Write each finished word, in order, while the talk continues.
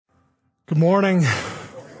Good morning.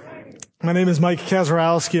 My name is Mike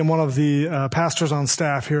Kaczorowski. I'm one of the pastors on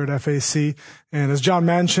staff here at FAC. And as John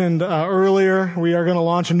mentioned earlier, we are going to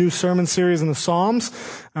launch a new sermon series in the Psalms.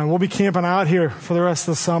 And we'll be camping out here for the rest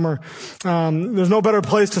of the summer. There's no better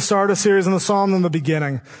place to start a series in the Psalm than the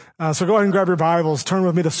beginning. So go ahead and grab your Bibles. Turn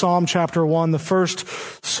with me to Psalm chapter 1, the first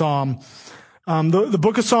Psalm. The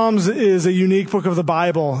book of Psalms is a unique book of the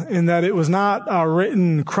Bible in that it was not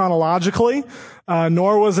written chronologically,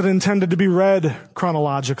 nor was it intended to be read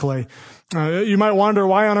chronologically. You might wonder,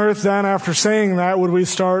 why on earth then, after saying that, would we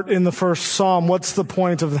start in the first Psalm? What's the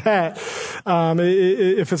point of that,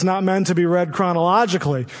 if it's not meant to be read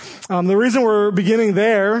chronologically? The reason we're beginning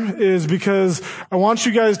there is because I want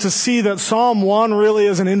you guys to see that Psalm 1 really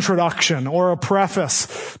is an introduction or a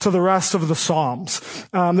preface to the rest of the Psalms.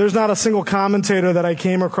 There's not a single commentator that I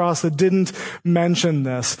came across that didn't mention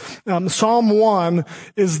this. Psalm 1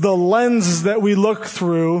 is the lens that we look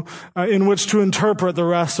through in which to interpret the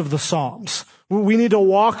rest of the Psalms. We need to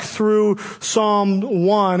walk through Psalm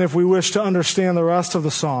 1 if we wish to understand the rest of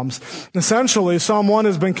the Psalms. Essentially, Psalm 1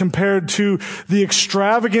 has been compared to the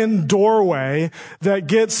extravagant doorway that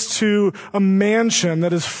gets to a mansion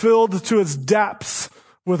that is filled to its depths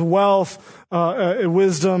with wealth,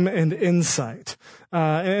 wisdom, and insight.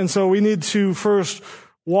 And so we need to first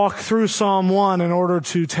walk through Psalm 1 in order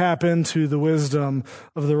to tap into the wisdom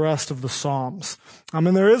of the rest of the Psalms.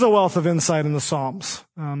 And there is a wealth of insight in the Psalms,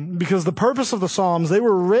 because the purpose of the Psalms, they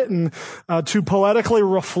were written to poetically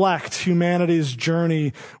reflect humanity's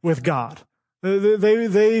journey with God.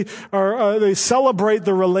 They celebrate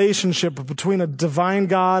the relationship between a divine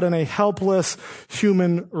God and a helpless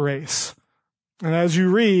human race. And as you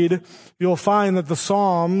read, you'll find that the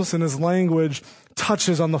Psalms in his language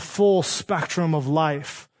touches on the full spectrum of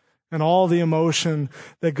life and all the emotion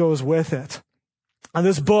that goes with it. And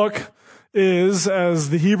this book is, as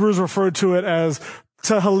the Hebrews referred to it, as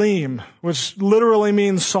Tehillim, which literally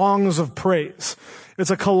means songs of praise.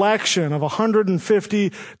 It's a collection of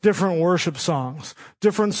 150 different worship songs,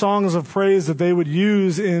 different songs of praise that they would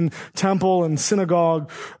use in temple and synagogue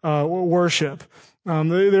worship. They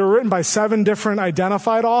were written by 7 different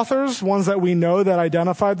identified authors, ones that we know that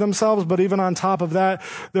identified themselves, but even on top of that,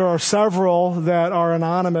 there are several that are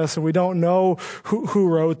anonymous and we don't know who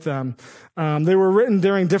wrote them. They were written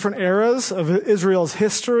during different eras of Israel's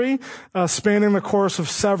history, spanning the course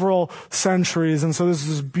of several centuries. And so this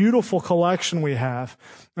is this beautiful collection we have.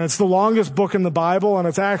 And it's the longest book in the Bible, and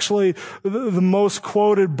it's actually the most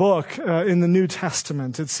quoted book in the New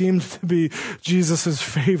Testament. It seems to be Jesus'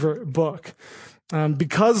 favorite book.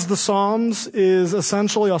 Because the Psalms is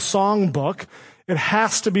essentially a song book, it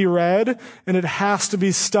has to be read and it has to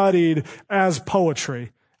be studied as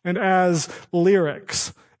poetry and as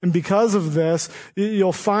lyrics. And because of this,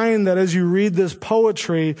 you'll find that as you read this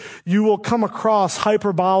poetry, you will come across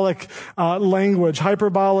hyperbolic language,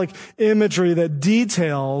 hyperbolic imagery that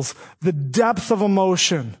details the depth of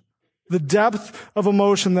emotion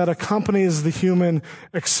that accompanies the human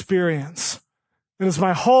experience. And it's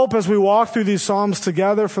my hope as we walk through these Psalms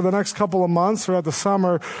together for the next couple of months throughout the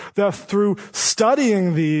summer that through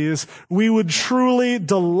studying these, we would truly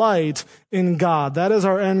delight in God. That is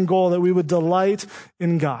our end goal, that we would delight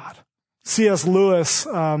in God. C.S. Lewis,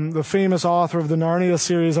 the famous author of the Narnia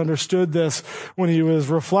series, understood this when he was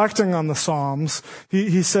reflecting on the Psalms.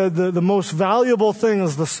 He said the most valuable thing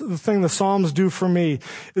is the thing the Psalms do for me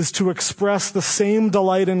is to express the same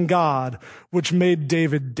delight in God which made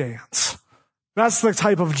David dance. That's the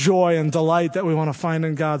type of joy and delight that we want to find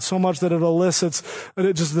in God, so much that it elicits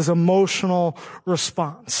just this emotional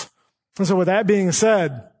response. And so with that being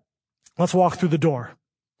said, let's walk through the door.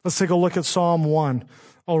 Let's take a look at Psalm 1.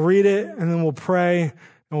 I'll read it, and then we'll pray,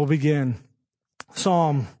 and we'll begin.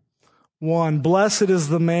 Psalm 1. Blessed is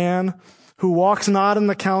the man who walks not in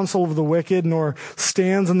the counsel of the wicked, nor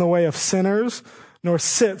stands in the way of sinners, nor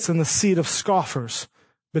sits in the seat of scoffers.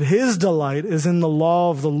 But his delight is in the law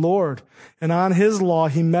of the Lord, and on his law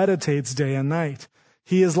he meditates day and night.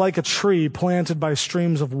 He is like a tree planted by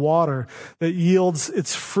streams of water that yields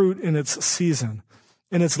its fruit in its season,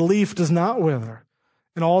 and its leaf does not wither.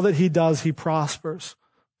 In all that he does, he prospers.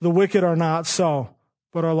 The wicked are not so,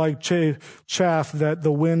 but are like chaff that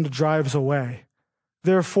the wind drives away.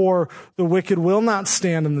 Therefore, the wicked will not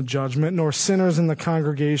stand in the judgment, nor sinners in the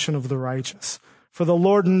congregation of the righteous. For the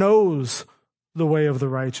Lord knows the way of the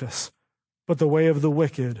righteous, but the way of the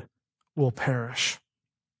wicked will perish.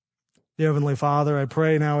 Dear Heavenly Father, I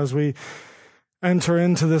pray now as we enter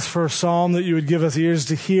into this first psalm that you would give us ears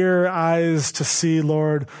to hear, eyes to see,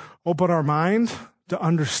 Lord. Open our mind to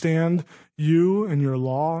understand you and your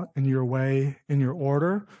law and your way and your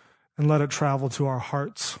order, and let it travel to our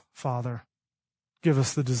hearts Father. Give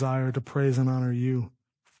us the desire to praise and honor you.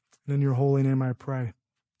 And in your holy name I pray.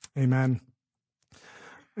 Amen.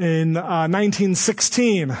 In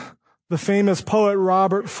 1916, the famous poet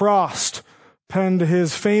Robert Frost penned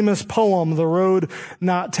his famous poem, The Road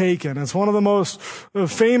Not Taken. It's one of the most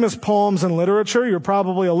famous poems in literature. You're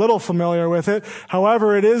probably a little familiar with it.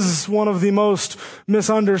 However, it is one of the most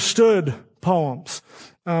misunderstood poems.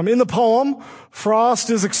 In the poem, Frost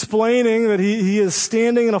is explaining that he is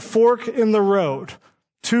standing in a fork in the road.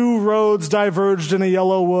 Two roads diverged in a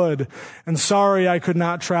yellow wood, and sorry I could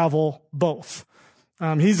not travel both.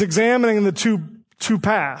 He's examining the two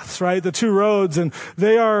paths, right? The two roads, and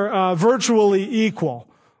they are virtually equal.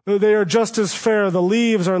 They are just as fair. The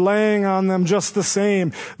leaves are laying on them just the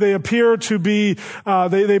same. They appear to be,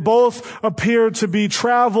 they both appear to be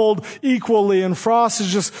traveled equally. And Frost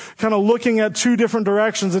is just kind of looking at two different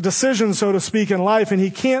directions, a decision, so to speak, in life. And he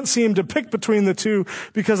can't seem to pick between the two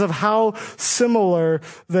because of how similar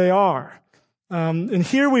they are. And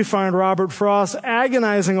here we find Robert Frost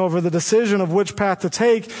agonizing over the decision of which path to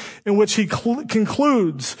take, in which he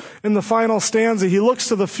concludes in the final stanza. He looks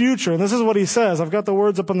to the future, and this is what he says. I've got the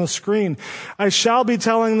words up on the screen. I shall be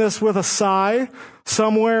telling this with a sigh,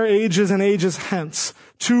 somewhere ages and ages hence.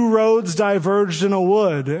 Two roads diverged in a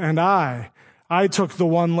wood, and I took the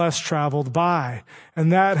one less traveled by, and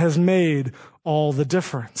that has made all the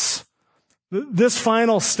difference. This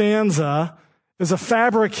final stanza is a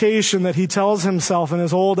fabrication that he tells himself in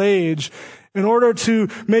his old age in order to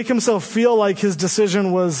make himself feel like his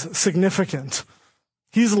decision was significant.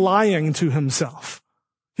 He's lying to himself.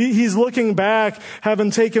 He's looking back, having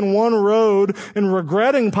taken one road and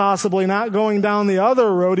regretting possibly not going down the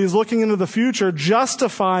other road. He's looking into the future,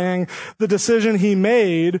 justifying the decision he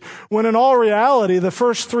made, when in all reality, the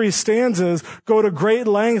first three stanzas go to great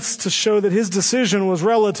lengths to show that his decision was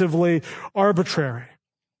relatively arbitrary.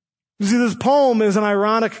 You see, this poem is an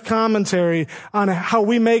ironic commentary on how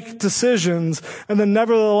we make decisions and then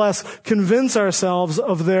nevertheless convince ourselves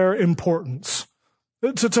of their importance.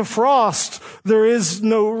 To Frost, there is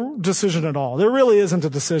no decision at all. There really isn't a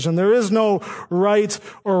decision. There is no right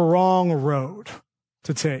or wrong road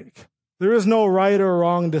to take. There is no right or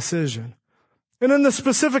wrong decision. And in the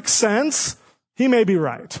specific sense, he may be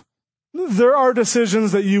right. There are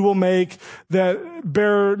decisions that you will make that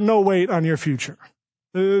bear no weight on your future.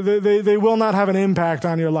 They will not have an impact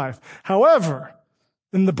on your life. However,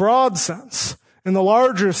 in the broad sense, in the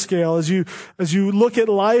larger scale, as you look at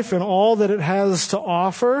life and all that it has to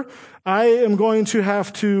offer, I am going to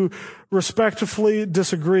have to respectfully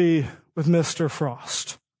disagree with Mr.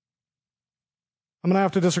 Frost. I'm going to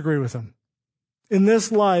have to disagree with him. In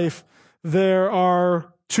this life, there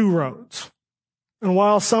are two roads. And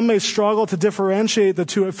while some may struggle to differentiate the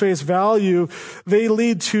two at face value, they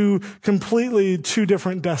lead to completely two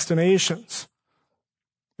different destinations.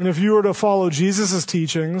 And if you were to follow Jesus'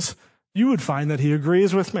 teachings, you would find that he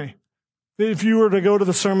agrees with me. If you were to go to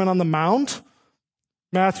the Sermon on the Mount,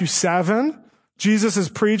 Matthew 7, Jesus is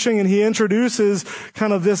preaching and he introduces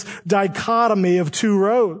kind of this dichotomy of two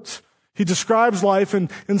roads. He describes life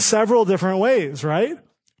in several different ways, right?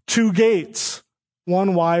 Two gates.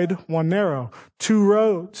 One wide, one narrow. Two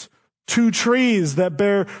roads. Two trees that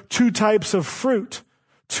bear two types of fruit.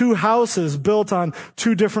 Two houses built on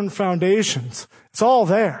two different foundations. It's all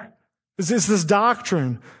there. It's this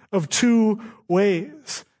doctrine of two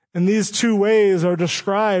ways. And these two ways are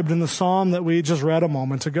described in the psalm that we just read a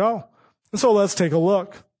moment ago. And so let's take a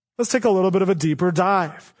look. Let's take a little bit of a deeper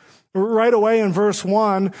dive. Right away in verse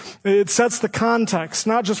 1, it sets the context,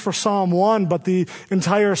 not just for Psalm 1, but the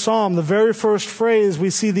entire psalm. The very first phrase, we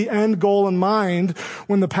see the end goal in mind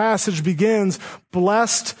when the passage begins.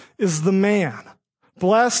 Blessed is the man.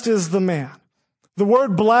 Blessed is the man. The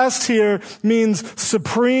word blessed here means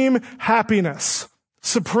supreme happiness,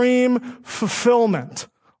 supreme fulfillment,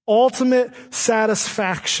 ultimate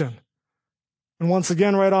satisfaction. And once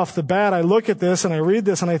again, right off the bat, I look at this and I read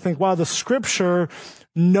this and I think, wow, the scripture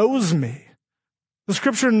knows me. The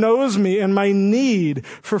scripture knows me and my need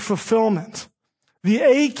for fulfillment, the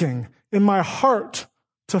aching in my heart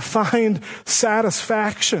to find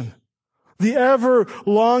satisfaction, the ever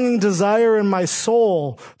longing desire in my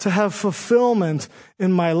soul to have fulfillment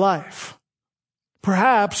in my life.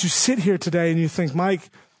 Perhaps you sit here today and you think, Mike,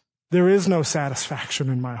 there is no satisfaction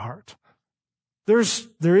in my heart. There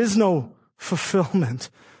is no fulfillment.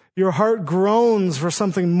 Your heart groans for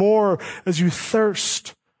something more as you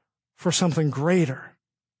thirst for something greater.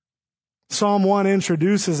 Psalm 1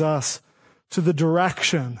 introduces us to the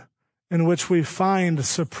direction in which we find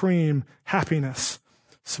supreme happiness,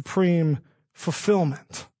 supreme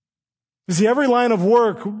fulfillment. You see, every line of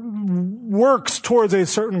work works towards a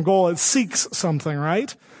certain goal. It seeks something,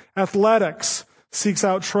 right? Athletics seeks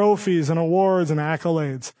out trophies and awards and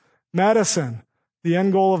accolades. Medicine, the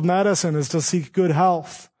end goal of medicine is to seek good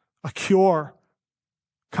health, a cure.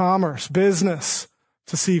 Commerce, business,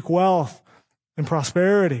 to seek wealth and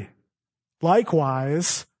prosperity.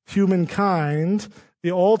 Likewise, humankind,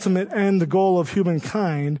 the ultimate end goal of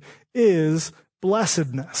humankind is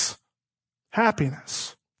blessedness,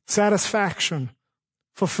 happiness, satisfaction,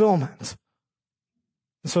 fulfillment.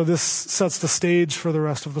 And so this sets the stage for the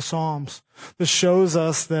rest of the Psalms. This shows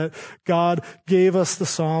us that God gave us the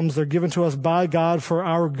Psalms. They're given to us by God for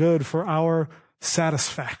our good, for our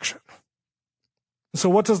satisfaction. So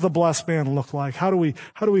what does the blessed man look like? How do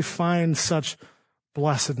we find such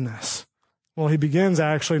blessedness? Well, he begins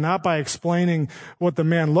actually not by explaining what the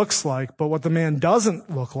man looks like, but what the man doesn't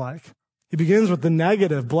look like. He begins with the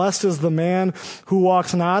negative. Blessed is the man who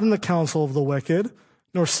walks not in the counsel of the wicked,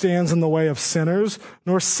 nor stands in the way of sinners,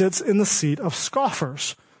 nor sits in the seat of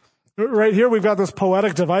scoffers. Right here we've got this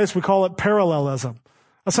poetic device. We call it parallelism.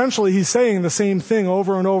 Essentially, he's saying the same thing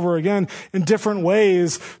over and over again in different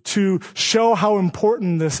ways to show how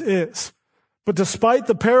important this is. But despite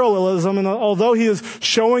the parallelism, and although he is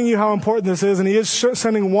showing you how important this is, and he is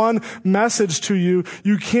sending one message to you,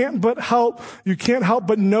 you can't help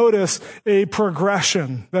but notice a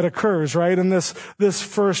progression that occurs, right, in this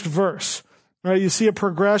first verse. Right? You see a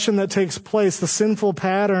progression that takes place. The sinful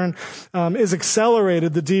pattern is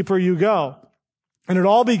accelerated the deeper you go. And it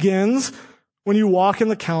all begins when you walk in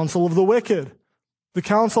the counsel of the wicked. The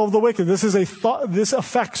counsel of the wicked. This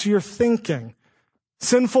affects your thinking.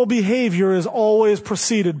 Sinful behavior is always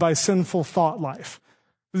preceded by sinful thought life.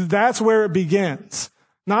 That's where it begins.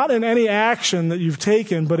 Not in any action that you've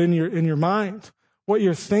taken, but in your mind. What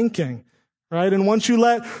you're thinking. Right? And once you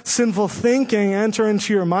let sinful thinking enter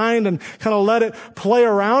into your mind and kind of let it play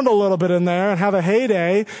around a little bit in there and have a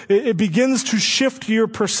heyday, it begins to shift your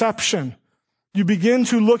perception. You begin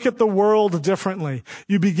to look at the world differently.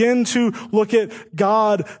 You begin to look at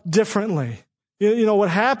God differently. You know, what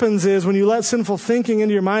happens is when you let sinful thinking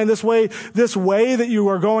into your mind, this way that you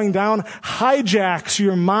are going down hijacks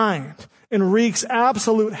your mind and wreaks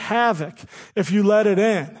absolute havoc if you let it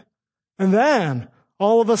in. And then,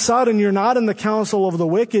 all of a sudden, you're not in the counsel of the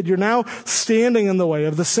wicked. You're now standing in the way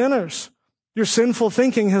of the sinners. Your sinful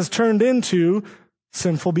thinking has turned into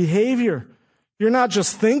sinful behavior. You're not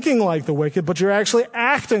just thinking like the wicked, but you're actually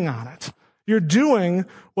acting on it. You're doing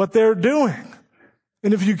what they're doing.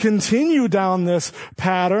 And if you continue down this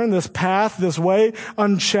pattern, this path, this way,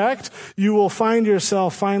 unchecked, you will find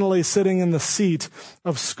yourself finally sitting in the seat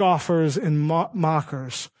of scoffers and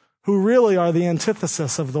mockers, who really are the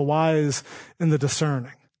antithesis of the wise and the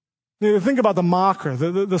discerning. You think about the mocker,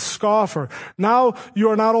 the scoffer. Now you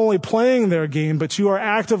are not only playing their game, but you are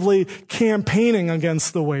actively campaigning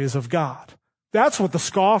against the ways of God. That's what the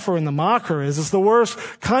scoffer and the mocker is. It's the worst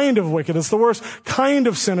kind of wicked. It's the worst kind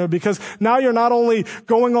of sinner, because now you're not only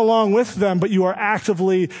going along with them, but you are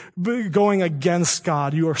actively going against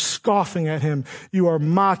God. You are scoffing at him. You are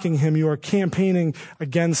mocking him. You are campaigning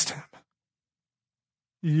against him.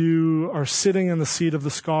 You are sitting in the seat of the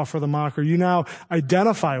scoffer, the mocker. You now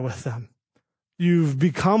identify with them. You've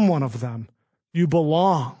become one of them. You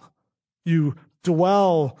belong. You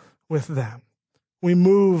dwell with them. We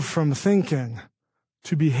move from thinking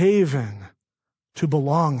to behaving to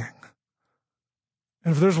belonging.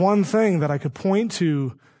 And if there's one thing that I could point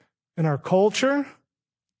to in our culture,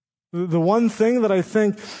 the one thing that I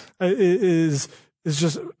think is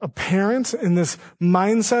just apparent in this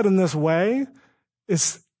mindset, in this way,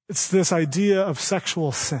 it's this idea of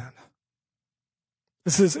sexual sin.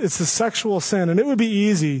 It's a sexual sin, and it would be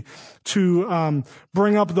easy to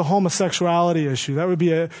bring up the homosexuality issue. That would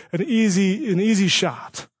be an easy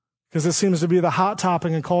shot, because it seems to be the hot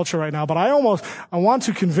topic in culture right now. But I want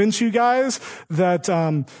to convince you guys that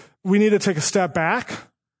we need to take a step back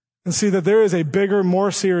and see that there is a bigger,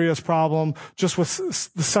 more serious problem just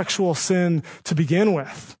with the sexual sin to begin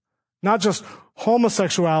with. Not just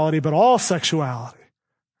homosexuality, but all sexuality,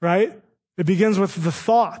 right? It begins with the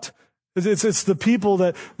thought. It's the people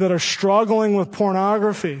that are struggling with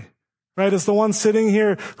pornography, right? It's the ones sitting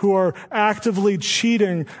here who are actively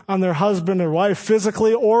cheating on their husband or wife,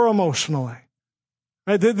 physically or emotionally.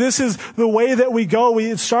 Right? This is the way that we go.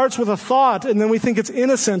 It starts with a thought, and then we think it's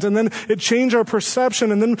innocent, and then it changes our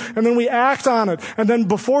perception, and then we act on it. And then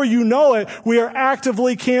before you know it, we are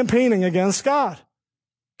actively campaigning against God.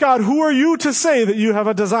 God, who are you to say that you have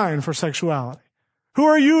a design for sexuality? Who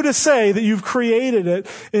are you to say that you've created it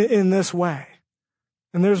in this way?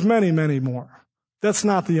 And there's many, many more That's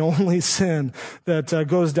not the only sin that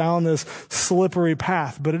goes down this slippery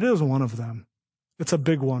path, but it is one of them. It's a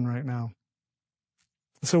big one right now.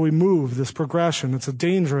 So we move this progression. It's a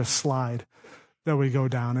dangerous slide that we go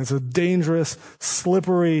down. It's a dangerous,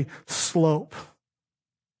 slippery slope.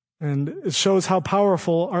 And it shows how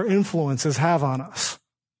powerful our influences have on us.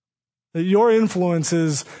 That your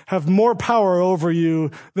influences have more power over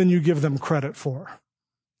you than you give them credit for.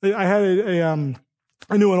 I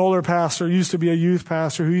knew an older pastor, used to be a youth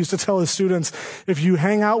pastor, who used to tell his students, if you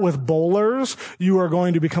hang out with bowlers, you are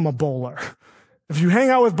going to become a bowler. If you hang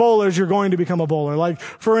out with bowlers, you're going to become a bowler. Like,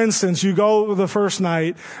 for instance, you go the first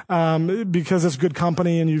night because it's good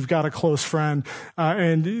company and you've got a close friend,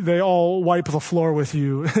 and they all wipe the floor with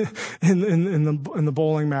you in the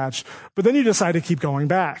bowling match. But then you decide to keep going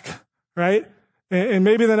back, right? And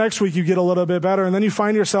maybe the next week you get a little bit better, and then you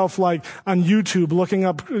find yourself like on YouTube looking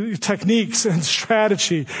up techniques and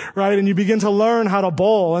strategy, right? And you begin to learn how to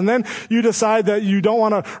bowl. And then you decide that you don't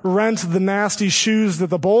want to rent the nasty shoes that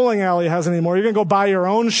the bowling alley has anymore. You're going to go buy your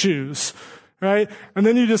own shoes, right? And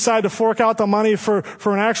then you decide to fork out the money for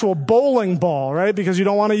an actual bowling ball, right? Because you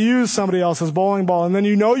don't want to use somebody else's bowling ball. And then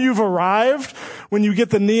you know you've arrived when you get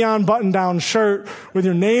the neon button-down shirt with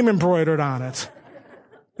your name embroidered on it.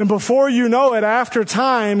 And before you know it, after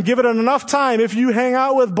time, give it enough time, if you hang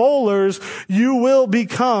out with bowlers, you will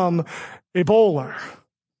become a bowler.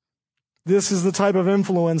 This is the type of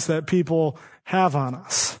influence that people have on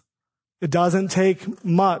us. It doesn't take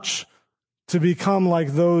much to become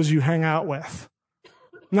like those you hang out with.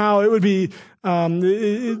 Now, it would be,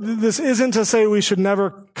 this isn't to say we should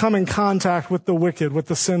never come in contact with the wicked, with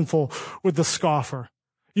the sinful, with the scoffer.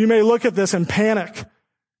 You may look at this and panic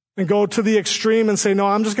and go to the extreme and say, no,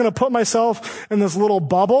 I'm just going to put myself in this little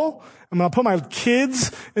bubble. I'm going to put my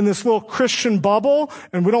kids in this little Christian bubble,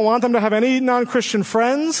 and we don't want them to have any non-Christian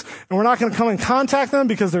friends, and we're not going to come and contact them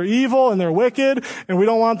because they're evil and they're wicked, and we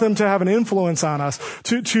don't want them to have an influence on us.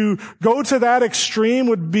 To go to that extreme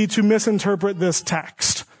would be to misinterpret this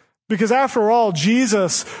text. Because after all,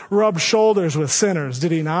 Jesus rubbed shoulders with sinners,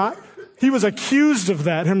 did he not? He was accused of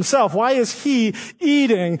that himself. Why is he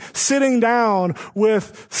sitting down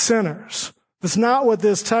with sinners? That's not what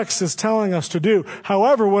this text is telling us to do.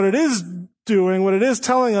 However, what it is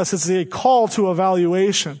telling us is a call to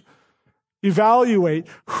evaluation. Evaluate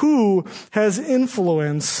who has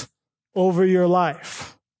influence over your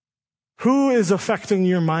life. Who is affecting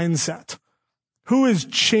your mindset? Who is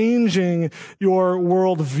changing your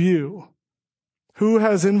worldview? Who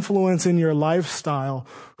has influence in your lifestyle?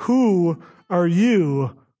 Who are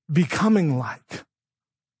you becoming like?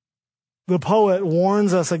 The poet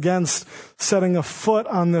warns us against setting a foot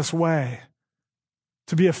on this way,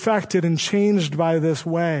 to be affected and changed by this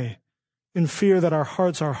way in fear that our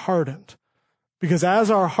hearts are hardened. Because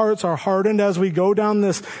as our hearts are hardened, as we go down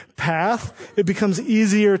this path, it becomes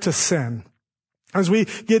easier to sin. As we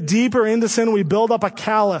get deeper into sin, we build up a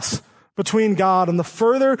callus between God. And the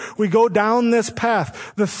further we go down this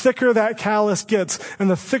path, the thicker that callus gets. And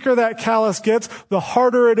the thicker that callus gets, the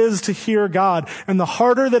harder it is to hear God. And the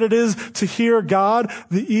harder that it is to hear God,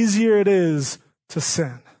 the easier it is to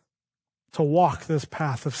sin, to walk this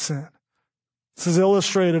path of sin. This is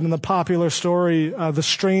illustrated in the popular story, The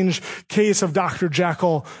Strange Case of Dr.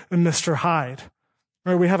 Jekyll and Mr. Hyde.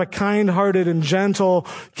 Right, we have a kind-hearted and gentle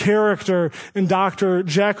character in Dr.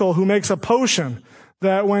 Jekyll who makes a potion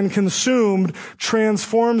that when consumed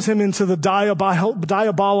transforms him into the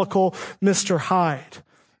diabolical Mr. Hyde.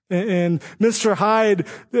 And Mr. Hyde,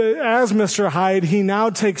 as Mr. Hyde, he now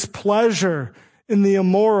takes pleasure in the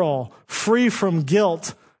immoral, free from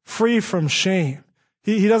guilt, free from shame.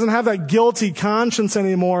 He doesn't have that guilty conscience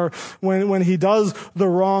anymore when he does the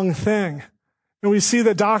wrong thing. And we see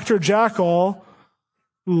that Dr. Jekyll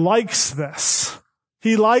likes this.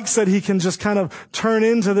 He likes that he can just kind of turn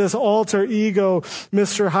into this alter ego,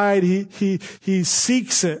 Mr. Hyde. He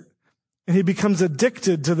seeks it, and he becomes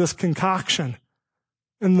addicted to this concoction.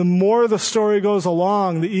 And the more the story goes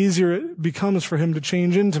along, the easier it becomes for him to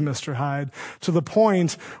change into Mr. Hyde, to the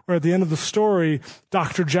point where at the end of the story,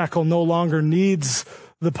 Dr. Jekyll no longer needs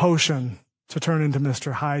the potion to turn into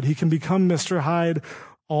Mr. Hyde. He can become Mr. Hyde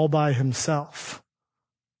all by himself.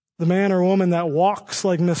 The man or woman that walks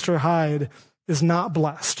like Mr. Hyde is not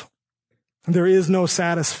blessed. There is no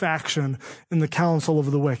satisfaction in the counsel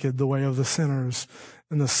of the wicked, the way of the sinners,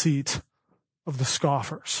 and the seat of the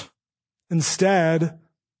scoffers. Instead,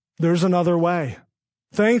 there's another way.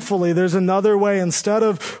 Thankfully, there's another way. Instead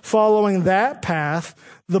of following that path,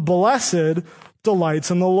 the blessed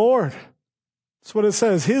delights in the Lord. That's what it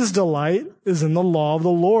says. His delight is in the law of the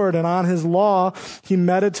Lord, and on his law he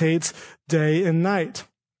meditates day and night.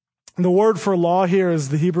 And the word for law here is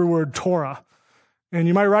the Hebrew word Torah. And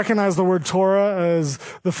you might recognize the word Torah as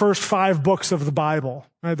the first 5 books of the Bible,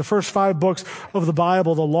 right? The first 5 books of the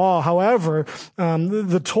Bible, the law. However,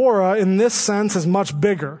 the Torah in this sense is much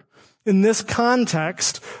bigger. In this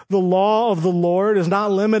context, the law of the Lord is not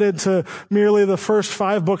limited to merely the first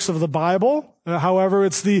 5 books of the Bible. However,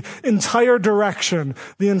 it's the entire direction,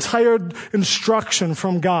 the entire instruction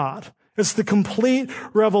from God. It's the complete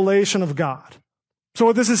revelation of God. So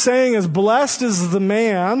what this is saying is, blessed is the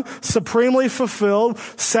man, supremely fulfilled,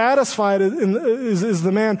 satisfied is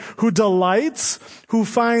the man who delights, who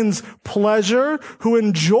finds pleasure, who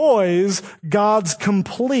enjoys God's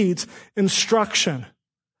complete instruction.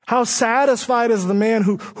 How satisfied is the man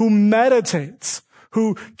who meditates,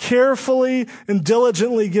 who carefully and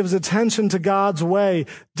diligently gives attention to God's way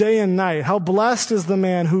day and night. How blessed is the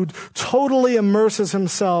man who totally immerses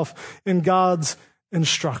himself in God's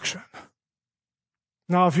instruction.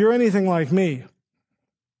 Now, if you're anything like me,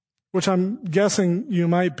 which I'm guessing you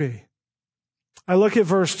might be, I look at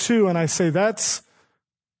verse 2 and I say, that's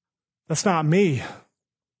not me.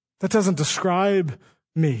 That doesn't describe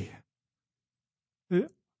me.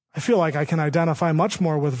 I feel like I can identify much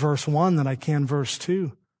more with verse 1 than I can verse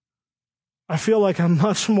 2. I feel like I'm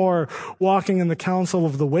much more walking in the counsel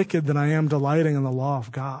of the wicked than I am delighting in the law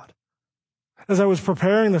of God. As I was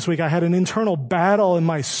preparing this week, I had an internal battle in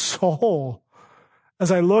my soul.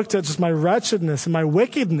 As I looked at just my wretchedness and my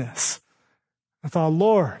wickedness, I thought,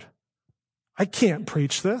 Lord, I can't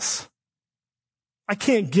preach this. I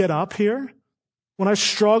can't get up here. When I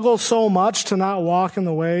struggle so much to not walk in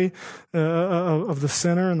the way of the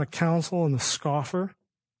sinner and the counsel and the scoffer,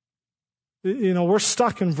 we're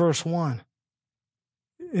stuck in verse 1.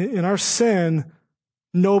 In our sin,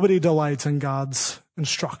 nobody delights in God's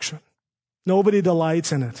instruction. Nobody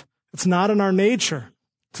delights in it. It's not in our nature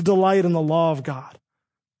to delight in the law of God.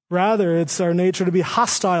 Rather, it's our nature to be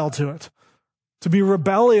hostile to it, to be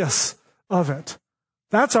rebellious of it.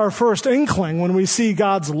 That's our first inkling when we see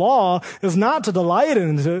God's law, is not to delight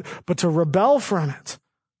in it, but to rebel from it.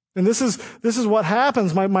 And this is what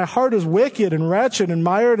happens. My heart is wicked and wretched and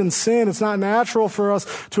mired in sin. It's not natural for us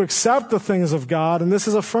to accept the things of God. And this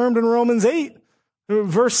is affirmed in Romans 8,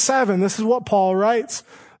 verse 7. This is what Paul writes.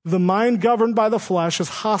 The mind governed by the flesh is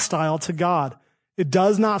hostile to God. It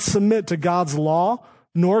does not submit to God's law,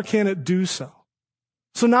 nor can it do so.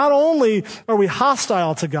 So not only are we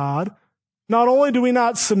hostile to God, not only do we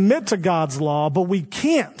not submit to God's law, but we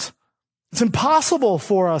can't. It's impossible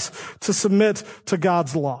for us to submit to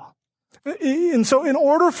God's law. And so in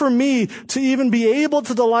order for me to even be able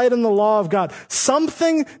to delight in the law of God,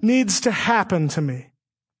 something needs to happen to me.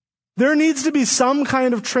 There needs to be some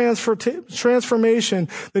kind of transformation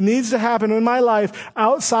that needs to happen in my life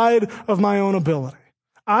outside of my own ability.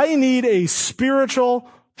 I need a spiritual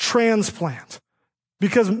transplant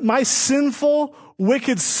because my sinful,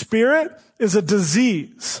 wicked spirit is a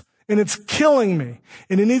disease and it's killing me,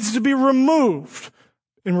 and it needs to be removed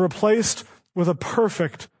and replaced with a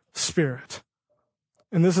perfect spirit.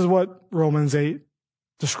 And this is what Romans 8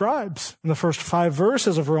 describes in the first 5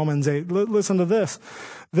 verses of Romans 8. Listen to this.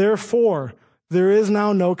 Therefore, there is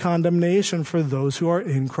now no condemnation for those who are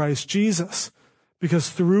in Christ Jesus,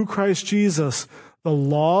 because through Christ Jesus, the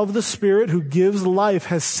law of the Spirit who gives life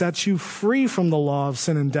has set you free from the law of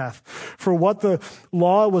sin and death. For what the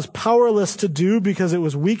law was powerless to do because it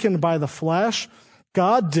was weakened by the flesh,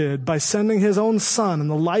 God did by sending his own Son in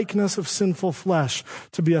the likeness of sinful flesh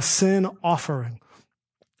to be a sin offering.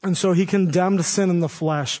 And so he condemned sin in the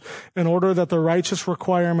flesh in order that the righteous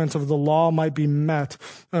requirement of the law might be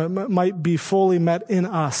fully met in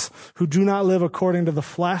us, who do not live according to the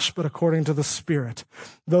flesh, but according to the Spirit.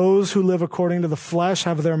 Those who live according to the flesh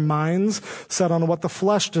have their minds set on what the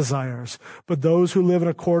flesh desires, but those who live in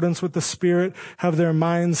accordance with the Spirit have their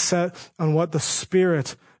minds set on what the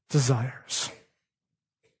Spirit desires.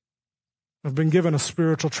 I've been given a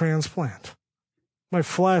spiritual transplant. My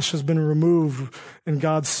flesh has been removed and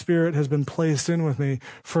God's Spirit has been placed in with me.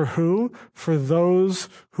 For who? For those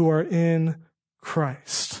who are in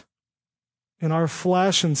Christ. In our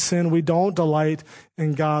flesh and sin, we don't delight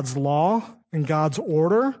in God's law, in God's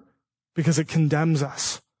order, because it condemns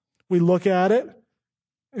us. We look at it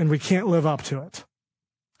and we can't live up to it.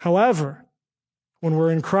 However, when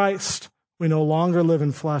we're in Christ, we no longer live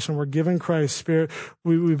in flesh, and we're given Christ's Spirit.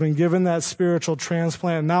 We've been given that spiritual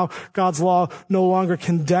transplant. Now God's law no longer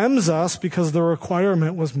condemns us because the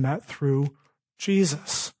requirement was met through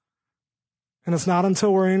Jesus. And it's not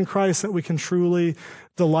until we're in Christ that we can truly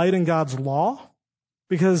delight in God's law,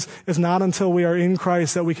 because it's not until we are in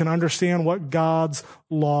Christ that we can understand what God's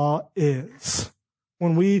law is.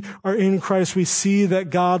 When we are in Christ, we see that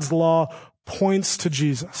God's law points to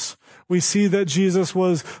Jesus. We see that Jesus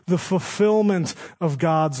was the fulfillment of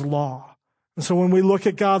God's law. And so when we look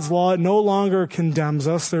at God's law, it no longer condemns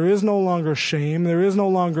us. There is no longer shame. There is no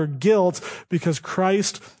longer guilt because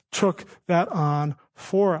Christ took that on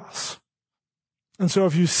for us. And so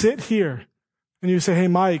if you sit here and you say, hey,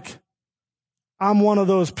 Mike, I'm one of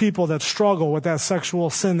those people that struggle with that sexual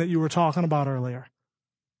sin that you were talking about earlier.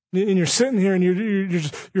 And you're sitting here and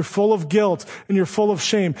you're full of guilt and you're full of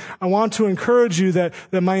shame. I want to encourage you that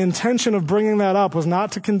my intention of bringing that up was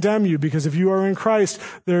not to condemn you, because if you are in Christ,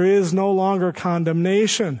 there is no longer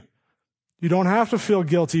condemnation. You don't have to feel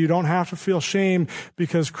guilty. You don't have to feel shame,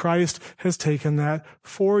 because Christ has taken that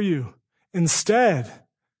for you. Instead,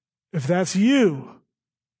 if that's you,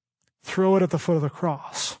 throw it at the foot of the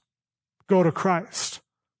cross. Go to Christ.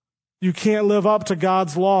 You can't live up to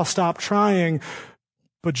God's law. Stop trying.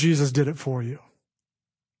 But Jesus did it for you.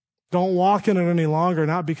 Don't walk in it any longer,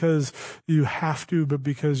 not because you have to, but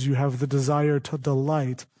because you have the desire to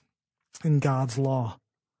delight in God's law.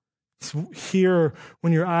 It's here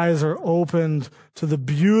when your eyes are opened to the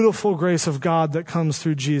beautiful grace of God that comes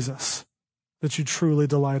through Jesus, that you truly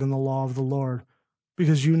delight in the law of the Lord,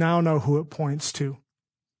 because you now know who it points to.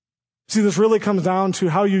 See, this really comes down to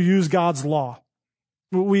how you use God's law.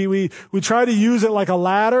 We try to use it like a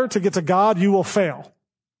ladder to get to God, you will fail.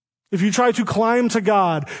 If you try to climb to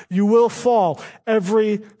God, you will fall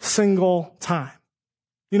every single time.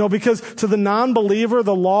 Because to the non-believer,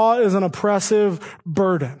 the law is an oppressive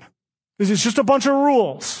burden. It's just a bunch of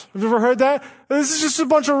rules. Have you ever heard that? This is just a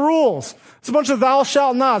bunch of rules. It's a bunch of thou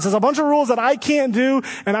shalt nots. It's a bunch of rules that I can't do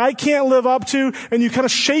and I can't live up to. And you kind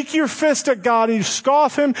of shake your fist at God and you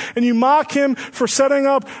scoff him and you mock him for setting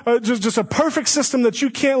up just a perfect system that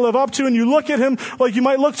you can't live up to. And you look at him like you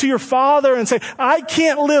might look to your father and say, I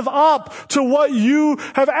can't live up to what you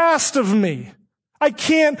have asked of me. I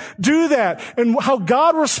can't do that. And how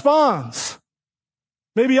God responds,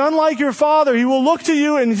 maybe unlike your father, he will look to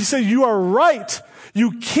you and he says, you are right.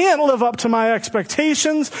 You can't live up to my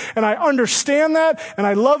expectations, and I understand that, and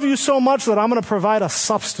I love you so much that I'm going to provide a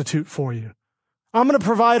substitute for you. I'm going to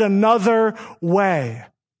provide another way.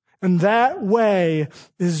 And that way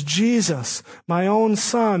is Jesus, my own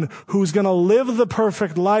son, who's going to live the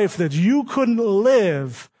perfect life that you couldn't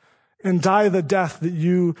live and die the death that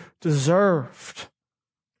you deserved.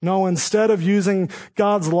 No, instead of using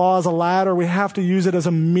God's law as a ladder, we have to use it as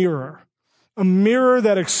a mirror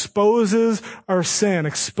that exposes our sin,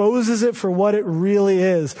 exposes it for what it really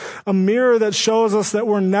is. A mirror that shows us that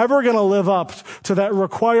we're never going to live up to that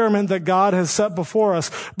requirement that God has set before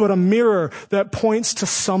us, but a mirror that points to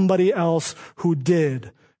somebody else who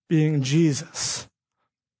did, being Jesus.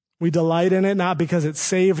 We delight in it not because it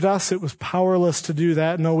saved us. It was powerless to do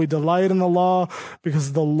that. No, we delight in the law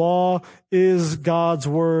because the law is God's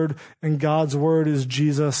word, and God's word is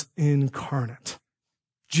Jesus incarnate.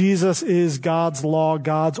 Jesus is God's law,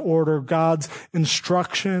 God's order, God's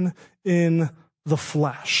instruction in the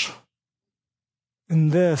flesh.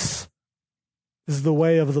 And this is the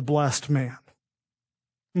way of the blessed man.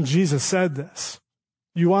 And Jesus said this.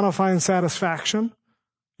 You want to find satisfaction?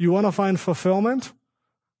 You want to find fulfillment?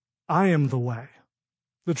 I am the way,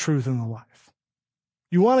 the truth, and the life.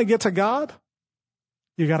 You want to get to God?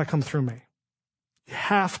 You got to come through me. You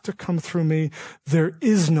have to come through me. There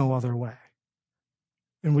is no other way.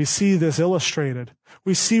 And we see this illustrated.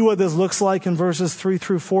 We see what this looks like in verses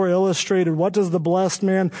 3-4 illustrated. What does the blessed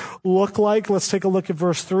man look like? Let's take a look at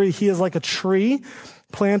verse 3. He is like a tree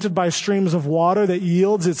planted by streams of water that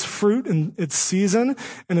yields its fruit in its season,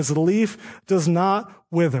 and its leaf does not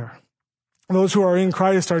wither. Those who are in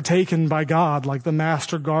Christ are taken by God like the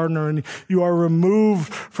master gardener, and you are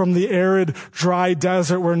removed from the arid, dry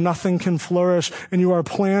desert where nothing can flourish, and you are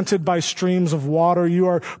planted by streams of water. You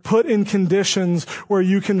are put in conditions where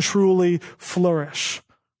you can truly flourish,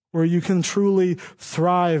 where you can truly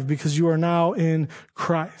thrive because you are now in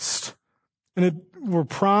Christ. And we're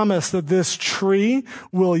promised that this tree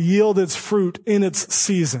will yield its fruit in its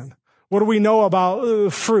season. What do we know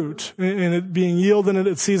about fruit and it being yielded in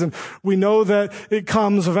its season? We know that it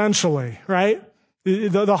comes eventually, right?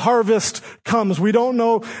 The harvest comes. We don't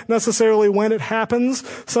know necessarily when it happens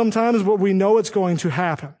sometimes, but we know it's going to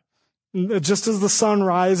happen. Just as the sun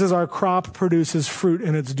rises, our crop produces fruit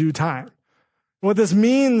in its due time. What this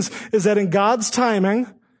means is that in God's timing,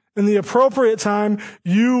 in the appropriate time,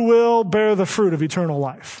 you will bear the fruit of eternal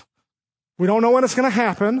life. We don't know when it's going to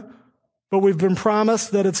happen, but we've been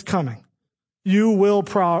promised that it's coming. You will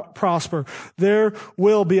prosper. There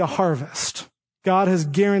will be a harvest. God has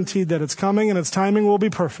guaranteed that it's coming, and its timing will be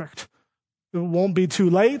perfect. It won't be too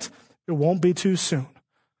late. It It won't be too soon.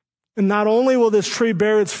 And not only will this tree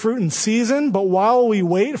bear its fruit in season, but while we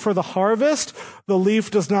wait for the harvest, the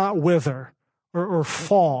leaf does not wither or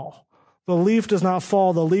fall. The leaf does not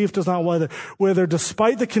fall. The leaf does not wither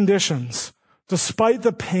despite the conditions, despite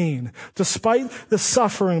the pain, despite the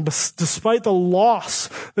suffering, despite the loss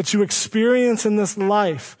that you experience in this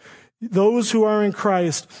life. Those who are in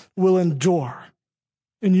Christ will endure.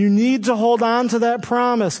 And you need to hold on to that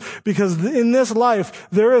promise, because in this life,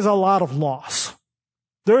 there is a lot of loss.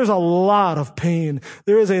 There is a lot of pain.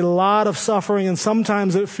 There is a lot of suffering, and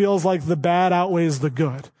sometimes it feels like the bad outweighs the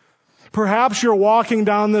good. Perhaps you're walking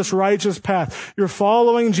down this righteous path. You're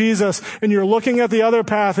following Jesus, and you're looking at the other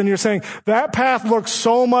path, and you're saying, that path looks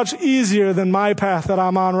so much easier than my path that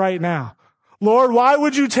I'm on right now. Lord, why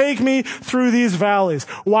would you take me through these valleys?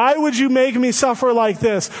 Why would you make me suffer like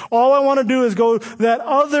this? All I want to do is go that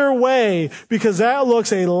other way, because that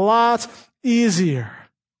looks a lot easier.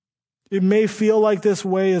 It may feel like this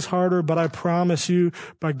way is harder, but I promise you,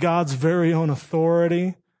 by God's very own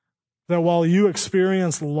authority, that while you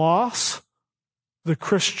experience loss, the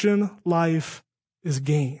Christian life is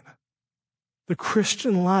gain. The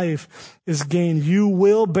Christian life is gain. You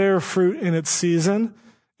will bear fruit in its season,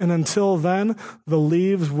 and until then, the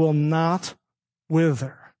leaves will not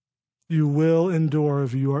wither. You will endure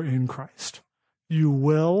if you are in Christ. You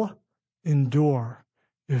will endure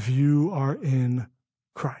if you are in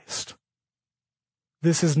Christ.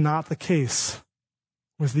 This is not the case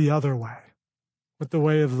with the other way. With the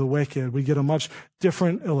way of the wicked, we get a much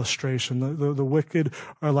different illustration. The wicked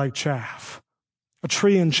are like chaff. A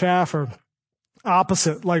tree and chaff are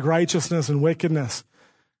opposite, like righteousness and wickedness.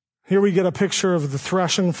 Here we get a picture of the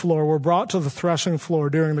threshing floor. We're brought to the threshing floor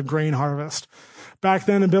during the grain harvest. Back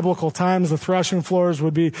then in biblical times, the threshing floors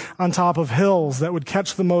would be on top of hills that would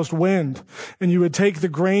catch the most wind. And you would take the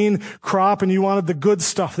grain crop and you wanted the good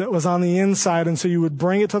stuff that was on the inside. And so you would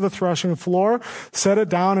bring it to the threshing floor, set it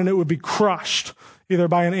down, and it would be crushed, either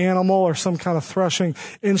by an animal or some kind of threshing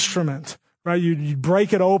instrument. Right? You'd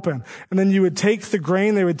break it open, and then you would take the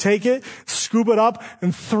grain, they would take it, scoop it up,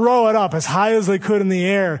 and throw it up as high as they could in the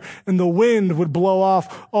air, and the wind would blow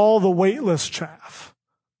off all the weightless chaff.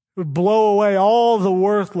 It would blow away all the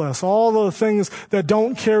worthless, all the things that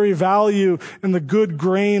don't carry value, and the good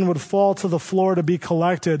grain would fall to the floor to be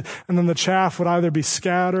collected, and then the chaff would either be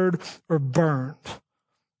scattered or burned.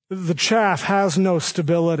 The chaff has no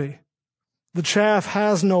stability. The chaff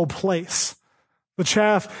has no place. The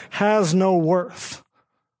chaff has no worth.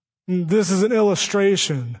 This is an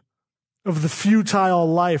illustration of the futile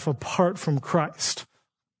life apart from Christ.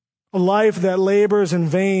 A life that labors in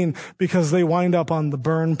vain because they wind up on the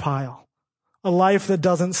burn pile. A life that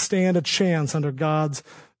doesn't stand a chance under God's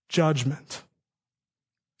judgment.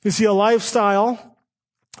 You see, a lifestyle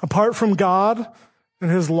apart from God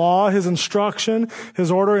and His law, His instruction,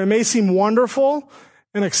 His order, it may seem wonderful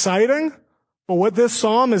and exciting, but what this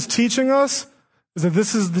psalm is teaching us is that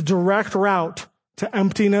this is the direct route to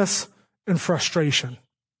emptiness and frustration.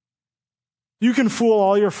 You can fool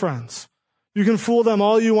all your friends. You can fool them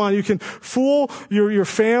all you want. You can fool your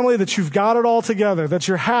family that you've got it all together, that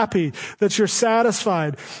you're happy, that you're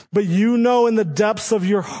satisfied. But you know in the depths of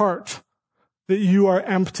your heart that you are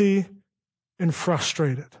empty and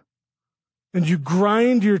frustrated. And you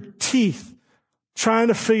grind your teeth trying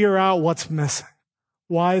to figure out what's missing,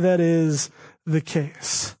 why that is the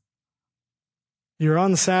case. You're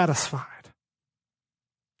unsatisfied.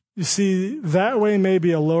 You see, that way may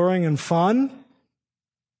be alluring and fun,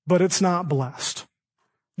 but it's not blessed.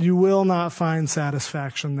 You will not find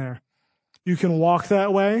satisfaction there. You can walk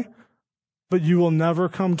that way, but you will never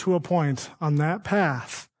come to a point on that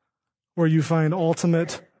path where you find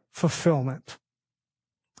ultimate fulfillment.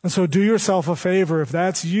 And so do yourself a favor. If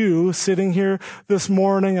that's you sitting here this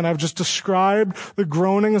morning and I've just described the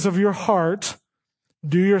groanings of your heart,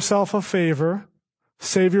 do yourself a favor.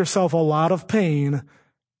 Save yourself a lot of pain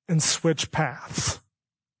and switch paths.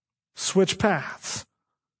 Switch paths.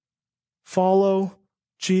 Follow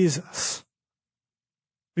Jesus.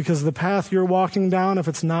 Because the path you're walking down, if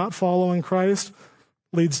it's not following Christ,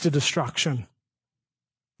 leads to destruction.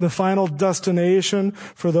 The final destination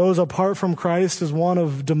for those apart from Christ is one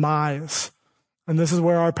of demise. And this is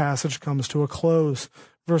where our passage comes to a close.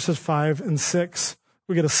 Verses 5 and 6.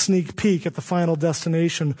 We get a sneak peek at the final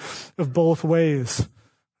destination of both ways.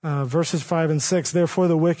 Verses 5 and 6, therefore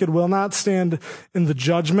the wicked will not stand in the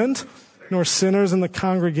judgment, nor sinners in the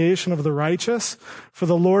congregation of the righteous. For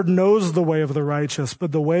the Lord knows the way of the righteous,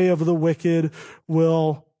 but the way of the wicked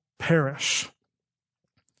will perish.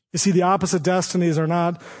 You see, the opposite destinies are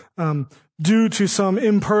not due to some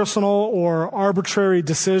impersonal or arbitrary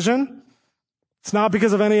decision. It's not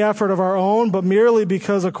because of any effort of our own, but merely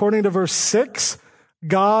because, according to verse 6,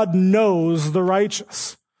 God knows the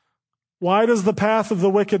righteous. Why does the path of the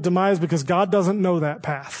wicked demise? Because God doesn't know that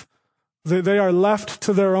path. They are left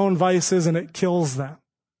to their own vices and it kills them.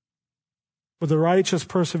 But the righteous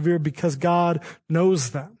persevere because God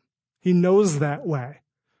knows them. He knows that way.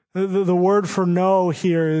 The word for know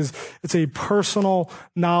here is, it's a personal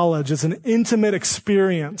knowledge. It's an intimate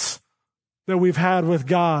experience that we've had with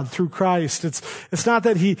God through Christ. It's not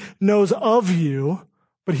that he knows of you,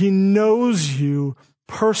 but he knows you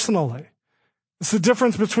personally. It's the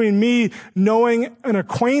difference between me knowing an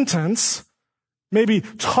acquaintance, maybe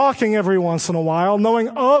talking every once in a while, knowing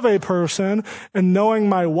of a person, and knowing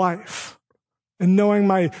my wife, and knowing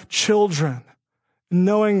my children, and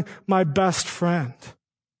knowing my best friend.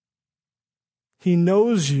 He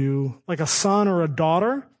knows you like a son or a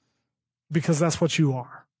daughter because that's what you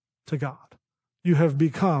are to God. You have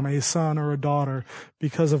become a son or a daughter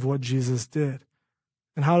because of what Jesus did.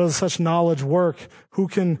 And how does such knowledge work? Who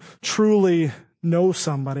can truly know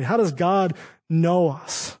somebody? How does God know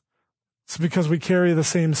us? It's because we carry the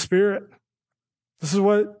same Spirit. This is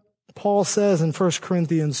what Paul says in 1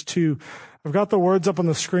 Corinthians 2. I've got the words up on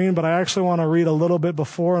the screen, but I actually want to read a little bit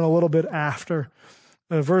before and a little bit after.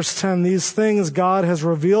 Verse 10, these things God has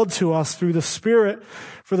revealed to us through the Spirit,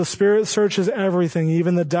 for the Spirit searches everything,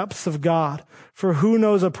 even the depths of God. For who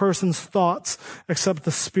knows a person's thoughts except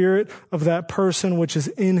the spirit of that person which is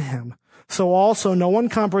in him? So also no one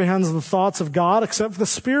comprehends the thoughts of God except the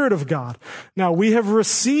Spirit of God. Now we have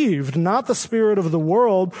received not the spirit of the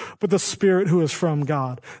world, but the Spirit who is from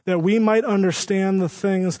God, that we might understand the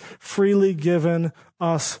things freely given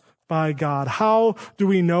us by God. How do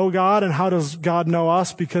we know God, and how does God know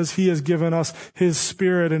us? Because he has given us his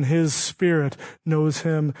Spirit, and his Spirit knows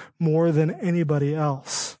him more than anybody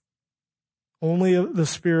else. Only the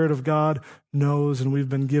Spirit of God knows, and we've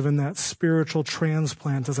been given that spiritual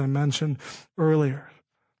transplant, as I mentioned earlier.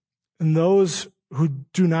 And those who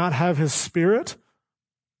do not have his Spirit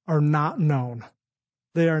are not known.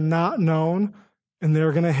 They are not known, and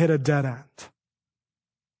they're going to hit a dead end.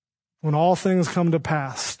 When all things come to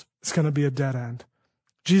pass, it's going to be a dead end.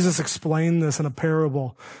 Jesus explained this in a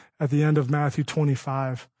parable at the end of Matthew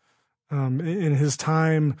 25. In his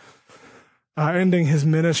time ending his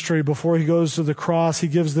ministry, before he goes to the cross, he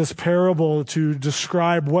gives this parable to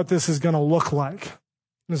describe what this is going to look like.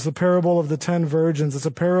 It's the parable of the 10 virgins. It's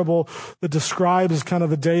a parable that describes kind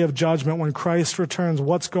of the day of judgment when Christ returns,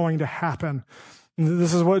 what's going to happen. And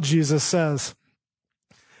this is what Jesus says.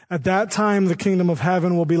 At that time, the kingdom of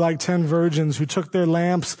heaven will be like 10 virgins who took their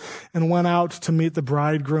lamps and went out to meet the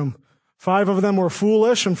bridegroom. 5 of them were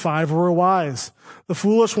foolish and 5 were wise. The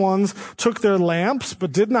foolish ones took their lamps,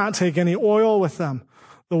 but did not take any oil with them.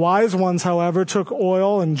 The wise ones, however, took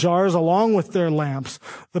oil in jars along with their lamps.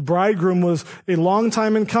 The bridegroom was a long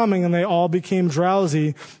time in coming, and they all became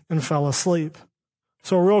drowsy and fell asleep.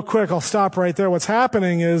 So real quick, I'll stop right there. What's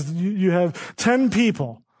happening is you have 10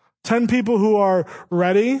 people who are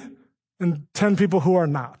ready and 10 people who are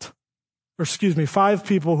not. Or 5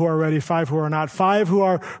 people who are ready, 5 who are not. 5 who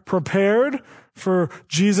are prepared for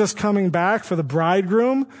Jesus coming back, for the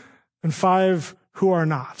bridegroom, and 5 who are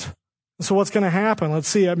not. So what's going to happen? Let's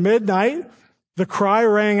see. At midnight, the cry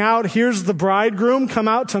rang out, "Here's the bridegroom, come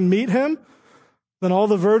out to meet him." Then all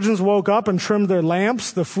the virgins woke up and trimmed their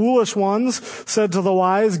lamps. The foolish ones said to the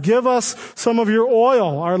wise, "Give us some of your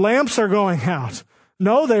oil. Our lamps are going out."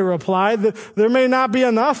 "No," they replied, "there may not be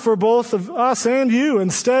enough for both of us and you.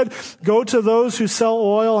 Instead, go to those who sell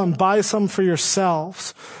oil and buy some for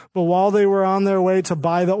yourselves." But while they were on their way to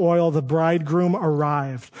buy the oil, the bridegroom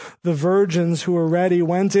arrived. The virgins who were ready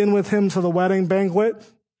went in with him to the wedding banquet,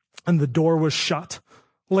 and the door was shut.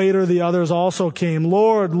 Later, the others also came.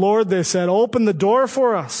 "Lord, Lord," they said, "open the door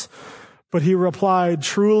for us." But he replied,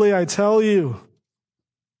 "Truly, I tell you,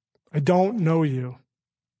 I don't know you."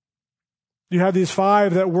 You had these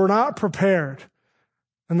 5 that were not prepared,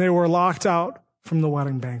 and they were locked out from the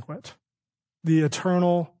wedding banquet. The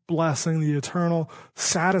eternal blessing, the eternal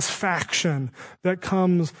satisfaction that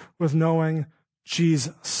comes with knowing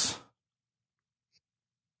Jesus.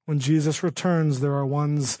 When Jesus returns, there are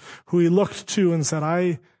ones who he looked to and said,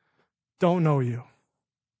 "I don't know you."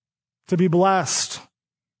 To be blessed,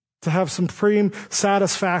 to have supreme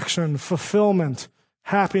satisfaction, fulfillment,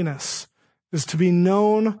 happiness, is to be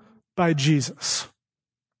known by Jesus.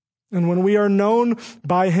 And when we are known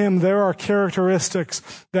by him, there are characteristics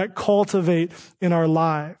that cultivate in our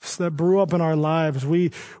lives, that brew up in our lives. We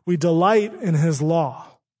delight in his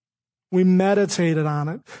law. We meditated on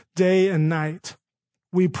it day and night.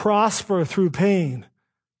 We prosper through pain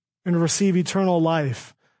and receive eternal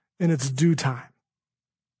life in its due time.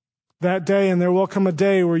 that day, and there will come a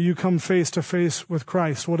day where you come face to face with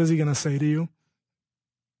Christ. What is he going to say to you?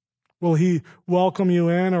 Will he welcome you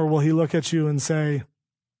in, or will he look at you and say,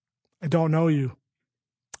 I don't know you.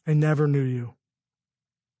 I never knew you.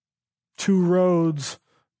 Two roads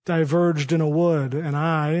diverged in a wood, and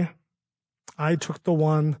I took the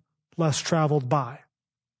one less traveled by.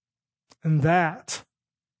 And that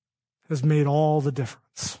has made all the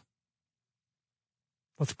difference.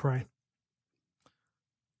 Let's pray.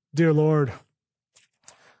 Dear Lord,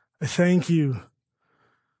 I thank you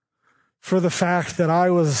for the fact that I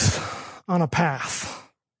was on a path,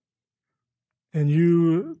 and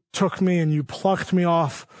you took me and you plucked me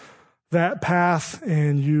off that path,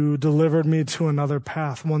 and you delivered me to another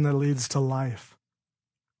path, one that leads to life,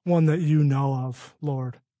 one that you know of,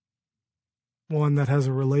 Lord, one that has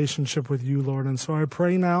a relationship with you, Lord. And so I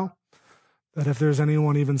pray now that if there's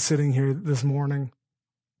anyone even sitting here this morning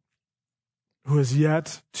who is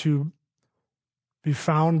yet to be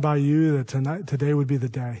found by you, that today would be the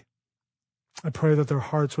day. I pray that their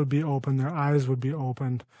hearts would be open, their eyes would be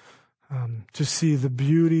opened to see the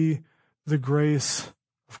beauty, the grace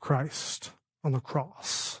of Christ on the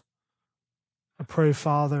cross. I pray,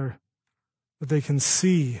 Father, that they can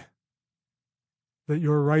see that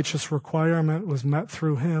your righteous requirement was met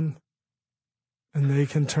through him, and they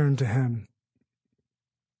can turn to him.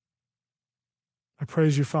 I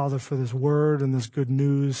praise you, Father, for this word and this good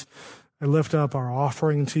news. I lift up our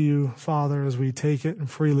offering to you, Father, as we take it and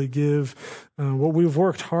freely give what we've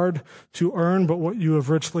worked hard to earn, but what you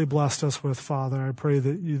have richly blessed us with, Father. I pray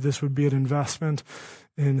that this would be an investment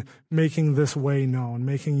in making this way known,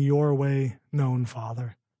 making your way known,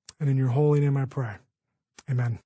 Father. And in your holy name I pray. Amen.